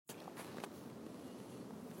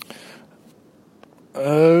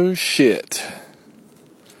Oh shit.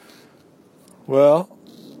 Well,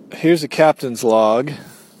 here's a captain's log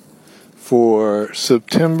for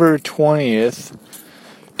September 20th,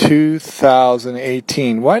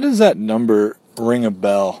 2018. Why does that number ring a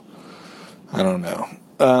bell? I don't know.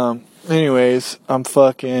 Anyways, I'm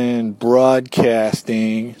fucking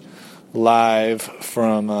broadcasting live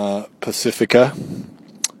from Pacifica.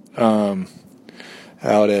 Out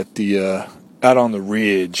on the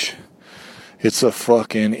ridge. It's a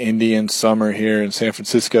fucking Indian summer here in San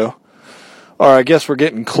Francisco. Or I guess we're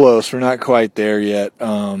getting close. We're not quite there yet.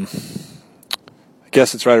 I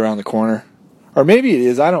guess it's right around the corner. Or maybe it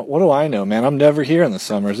is. What do I know, man? I'm never here in the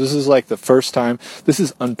summers. This is like the first time. This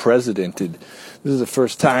is unprecedented. This is the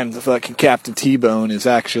first time the fucking Captain T-Bone is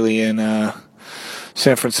actually in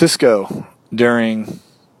San Francisco during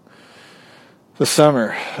the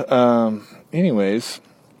summer. Anyways,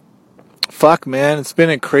 fuck, man, it's been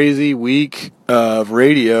a crazy week of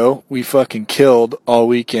radio. We fucking killed all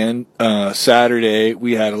weekend. Saturday,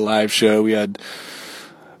 we had a live show. We had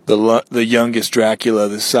the youngest Dracula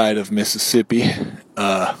this side of Mississippi.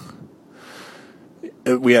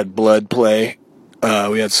 We had Blood play.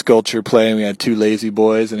 We had Sculpture play, and we had Two Lazy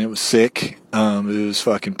Boys, and it was sick. It was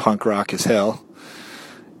fucking punk rock as hell.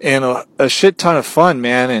 And a shit ton of fun,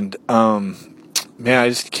 man, and man, I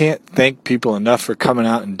just can't thank people enough for coming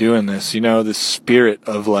out and doing this. You know, this spirit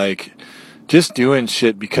of like just doing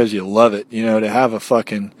shit because you love it. You know, to have a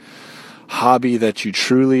fucking hobby that you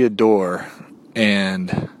truly adore,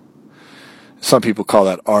 and some people call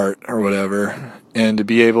that art or whatever, and to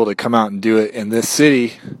be able to come out and do it in this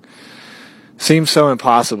city seems so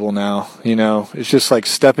impossible now. You know, it's just like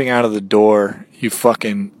stepping out of the door, you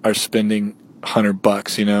fucking are spending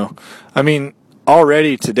 $100, you know. I mean,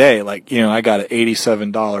 already today, like, you know, I got an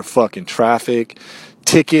 $87 fucking traffic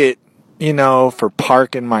ticket, you know, for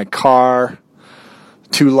parking my car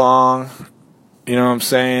too long. You know what I'm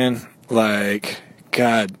saying? Like,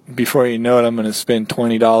 God, before you know it, I'm going to spend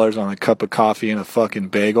 $20 on a cup of coffee and a fucking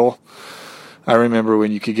bagel. I remember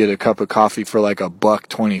when you could get a cup of coffee for like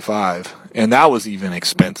 $1.25, and that was even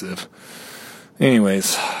expensive.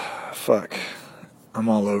 Anyways, fuck, I'm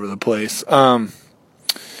all over the place.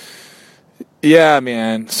 Yeah,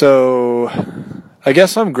 man, so I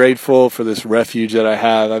guess I'm grateful for this refuge that I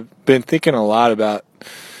have. I've been thinking a lot about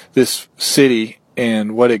this city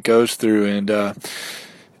and what it goes through, and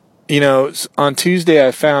you know, on Tuesday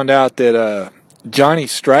I found out that Johnny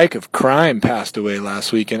Strike of Crime passed away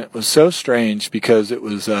last week, and it was so strange because it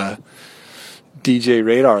was DJ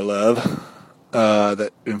Radar Love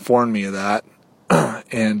that informed me of that.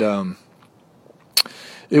 And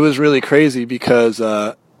it was really crazy because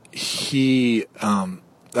he,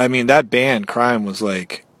 I mean, that band Crime was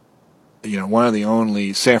like, you know, one of the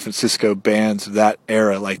only San Francisco bands of that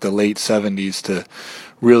era, like the late 70s, to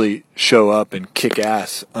really show up and kick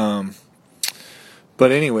ass.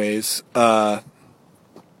 But anyways, I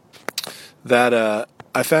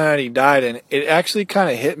found out he died, and it actually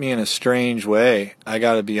kind of hit me in a strange way. I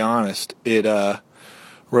gotta be honest. It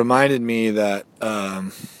reminded me that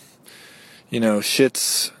you know,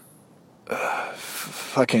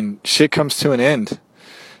 fucking shit comes to an end,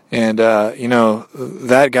 and you know,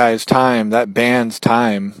 that guy's time, that band's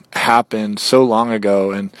time, happened so long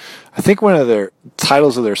ago. And I think one of their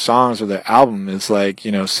titles of their songs or their album is like,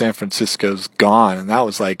 you know, San Francisco's gone, and that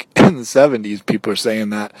was like in the 70s. People are saying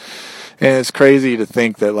that. And it's crazy to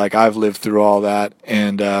think that, like, I've lived through all that,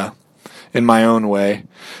 and in my own way.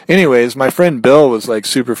 Anyways, my friend Bill was, like,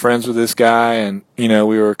 super friends with this guy, and, you know,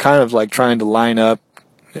 we were kind of, like, trying to line up,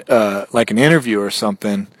 like, an interview or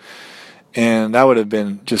something, and that would have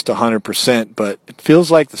been just 100%, but it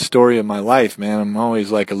feels like the story of my life, man. I'm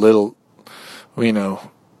always, like, a little, you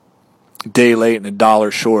know, day late and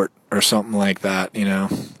 $1 short or something like that, you know.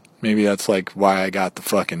 Maybe that's, like, why I got the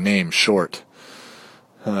fucking name Short.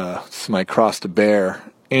 It's my cross to bear.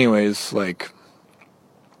 Anyways, like,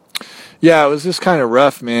 yeah, it was just kind of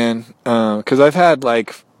rough, man. 'Cause I've had,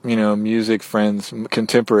 like, you know, music friends,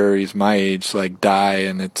 contemporaries my age, like, die,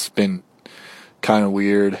 and it's been kind of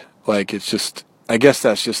weird. Like, it's just, I guess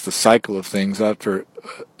that's just the cycle of things. After,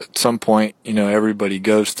 at some point, you know, everybody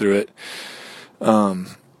goes through it.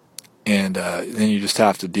 And then you just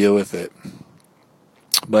have to deal with it.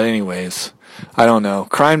 But anyways, I don't know.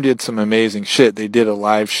 Crime did some amazing shit. They did a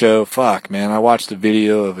live show. Fuck, man. I watched a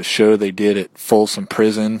video of a show they did at Folsom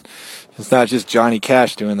Prison. It's not just Johnny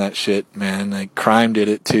Cash doing that shit, man. Like, Crime did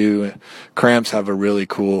it too. Cramps have a really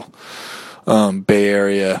cool Bay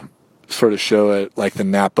Area sort of show at, like, the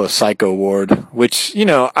Napa Psycho Ward, which, you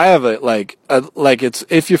know, I have like it's,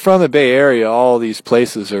 if you're from the Bay Area, all these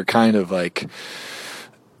places are kind of like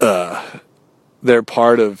they're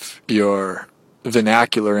part of your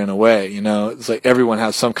vernacular in a way, you know. It's like everyone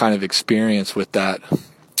has some kind of experience with that.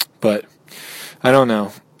 But I don't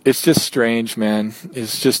know. It's just strange, man.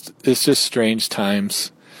 It's just strange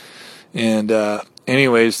times. And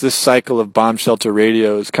anyways, this cycle of Bomb Shelter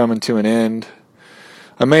Radio is coming to an end.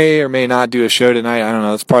 I may or may not do a show tonight. I don't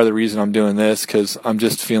know. That's part of the reason I'm doing this, because I'm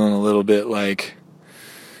just feeling a little bit like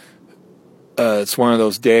it's one of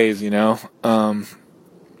those days, you know.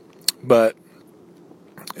 But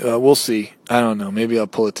we'll see. I don't know. Maybe I'll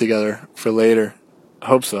pull it together for later. I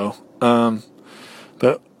hope so.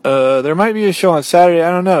 But there might be a show on Saturday.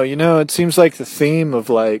 I don't know. You know, it seems like the theme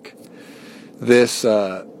of like this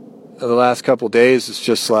the last couple days is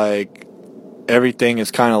just like everything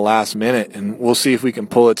is kind of last minute, and we'll see if we can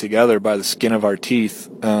pull it together by the skin of our teeth.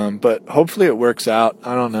 But hopefully it works out.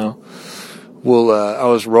 I don't know. I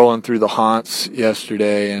was rolling through the haunts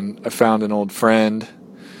yesterday, and I found an old friend,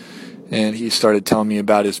 and he started telling me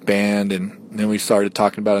about his band, and then we started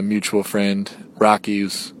talking about a mutual friend, Rocky,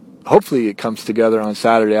 who's hopefully it comes together on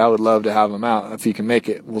Saturday. I would love to have him out if he can make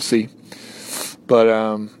it. We'll see.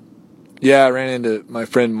 But yeah, I ran into my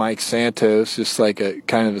friend Mike Santos, just like a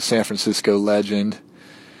kind of a San Francisco legend,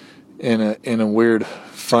 in a weird,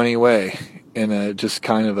 funny way, in a just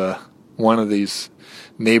kind of one of these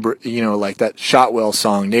neighbor, you know, like that Shotwell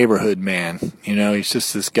song, Neighborhood Man. You know, he's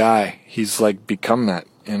just this guy. He's like become that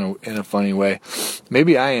in a funny way.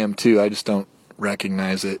 Maybe I am too. I just don't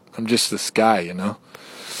recognize it. I'm just this guy, you know.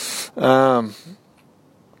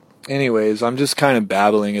 Anyways, I'm just kind of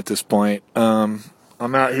babbling at this point.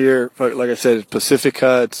 I'm out here, like I said, it's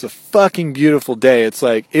Pacifica. It's a fucking beautiful day. It's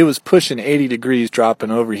like, it was pushing 80 degrees dropping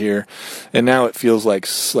over here, and now it feels like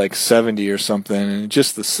 70 or something, and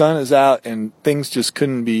just the sun is out, and things just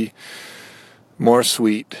couldn't be more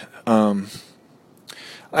sweet. I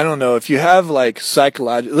don't know, if you have like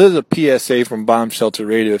psychological, this is a PSA from Bomb Shelter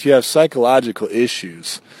Radio, if you have psychological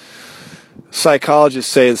issues,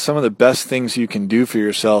 psychologists say that some of the best things you can do for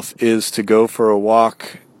yourself is to go for a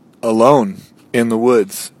walk alone in the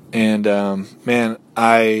woods. And man,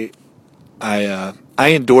 I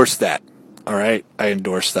endorse that. All right, I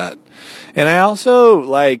endorse that. And I also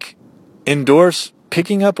like endorse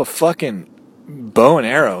picking up a fucking bow and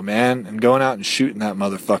arrow, man, and going out and shooting that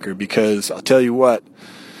motherfucker, because I'll tell you what,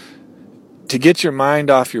 to get your mind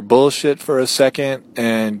off your bullshit for a second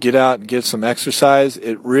and get out and get some exercise,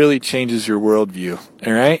 it really changes your worldview.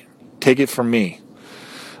 All right? Take it from me.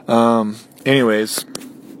 Anyways,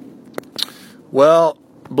 well,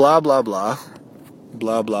 blah, blah, blah.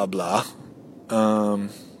 Blah, blah, blah.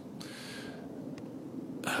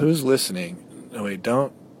 Who's listening? Oh, wait,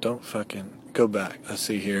 don't fucking go back. Let's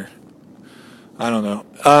see here. I don't know.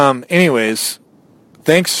 Anyways,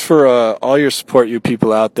 thanks for all your support, you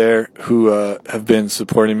people out there who have been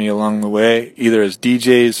supporting me along the way, either as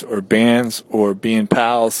DJs or bands or being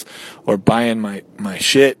pals or buying my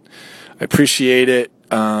shit. I appreciate it.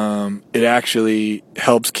 It actually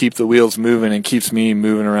helps keep the wheels moving and keeps me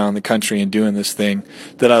moving around the country and doing this thing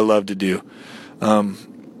that I love to do.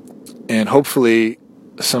 And hopefully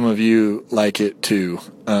some of you like it too,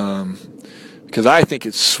 because I think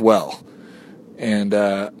it's swell. And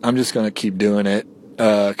I'm just going to keep doing it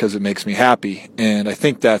because it makes me happy. And I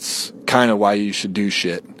think that's kind of why you should do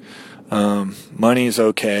shit. Money's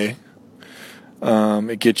okay.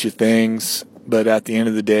 It gets you things. But at the end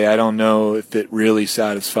of the day, I don't know if it really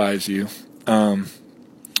satisfies you. I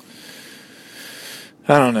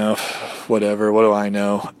don't know. Whatever. What do I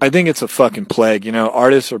know? I think it's a fucking plague. You know,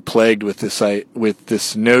 artists are plagued with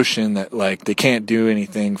this notion that like they can't do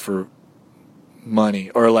anything for money,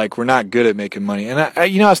 or like we're not good at making money. And I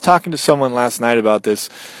was talking to someone last night about this,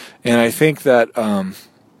 and I think that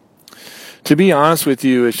to be honest with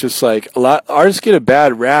you, it's just like a lot artists get a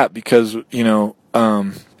bad rap because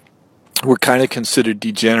we're kind of considered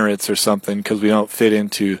degenerates or something because we don't fit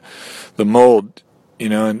into the mold,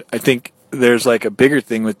 and I think there's like a bigger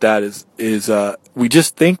thing with that is we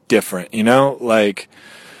just think different, like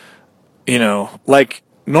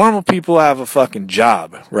normal people have a fucking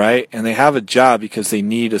job, right? And they have a job because they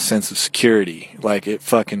need a sense of security. Like it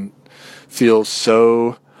fucking feels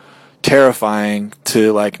so terrifying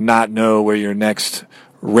to like not know where your next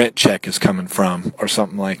rent check is coming from or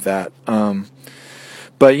something like that.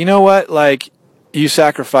 But you know what? Like, you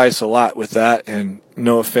sacrifice a lot with that, and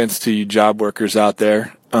no offense to you job workers out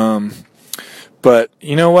there. But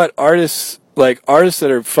you know what? Artists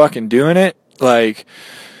that are fucking doing it, like,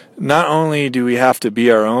 not only do we have to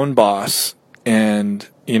be our own boss and,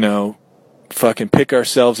 fucking pick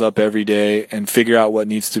ourselves up every day and figure out what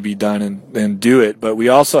needs to be done and do it. But we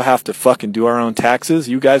also have to fucking do our own taxes.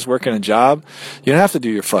 You guys working a job, you don't have to do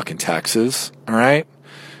your fucking taxes, all right?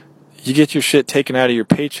 You get your shit taken out of your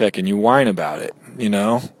paycheck and you whine about it, you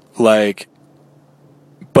know? Like,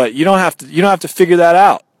 but you don't have to figure that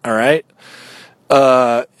out, all right?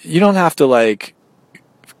 You don't have to, like,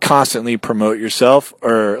 constantly promote yourself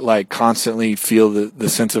or, like, constantly feel the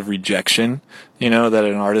sense of rejection, you know, that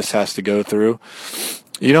an artist has to go through.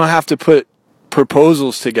 You don't have to put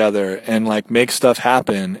proposals together and, like, make stuff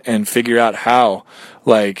happen and figure out how,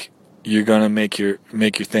 like, you're gonna make your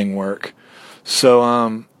thing work.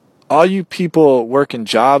 So, all you people working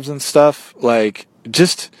jobs and stuff, like,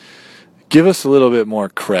 just give us a little bit more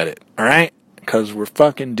credit, all right? Because we're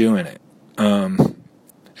fucking doing it. I'm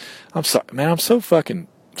sorry, man. I'm so fucking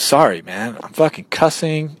sorry, man. I'm fucking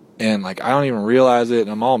cussing, and, like, I don't even realize it, and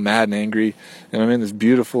I'm all mad and angry, and I'm in this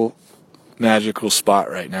beautiful, magical spot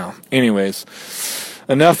right now. Anyways,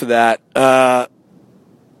 enough of that.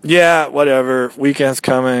 Yeah, whatever. Weekend's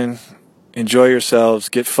coming. Enjoy yourselves.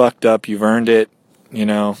 Get fucked up. You've earned it. You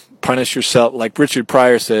know, punish yourself. Like Richard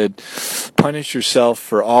Pryor said, punish yourself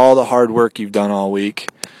for all the hard work you've done all week.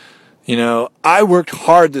 You know, I worked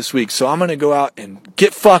hard this week, so I'm going to go out and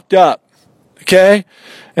get fucked up. Okay?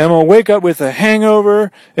 And I'm going to wake up with a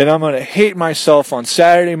hangover, and I'm going to hate myself on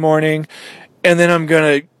Saturday morning, and then I'm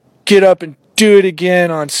going to get up and do it again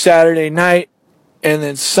on Saturday night, and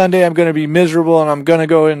then Sunday I'm going to be miserable, and I'm going to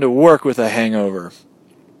go into work with a hangover.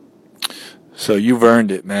 So you've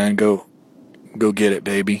earned it, man. Go get it,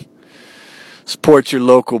 baby. Support your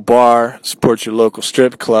local bar. Support your local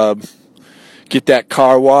strip club. Get that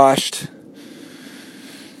car washed.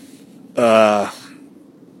 Don't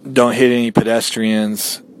hit any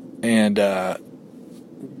pedestrians. And,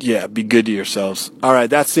 yeah, be good to yourselves. All right,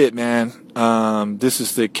 that's it, man. This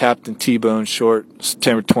is the Captain T-Bone Short,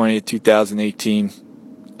 September 20th, 2018.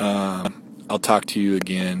 I'll talk to you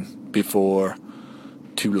again before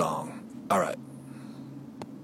too long. All right.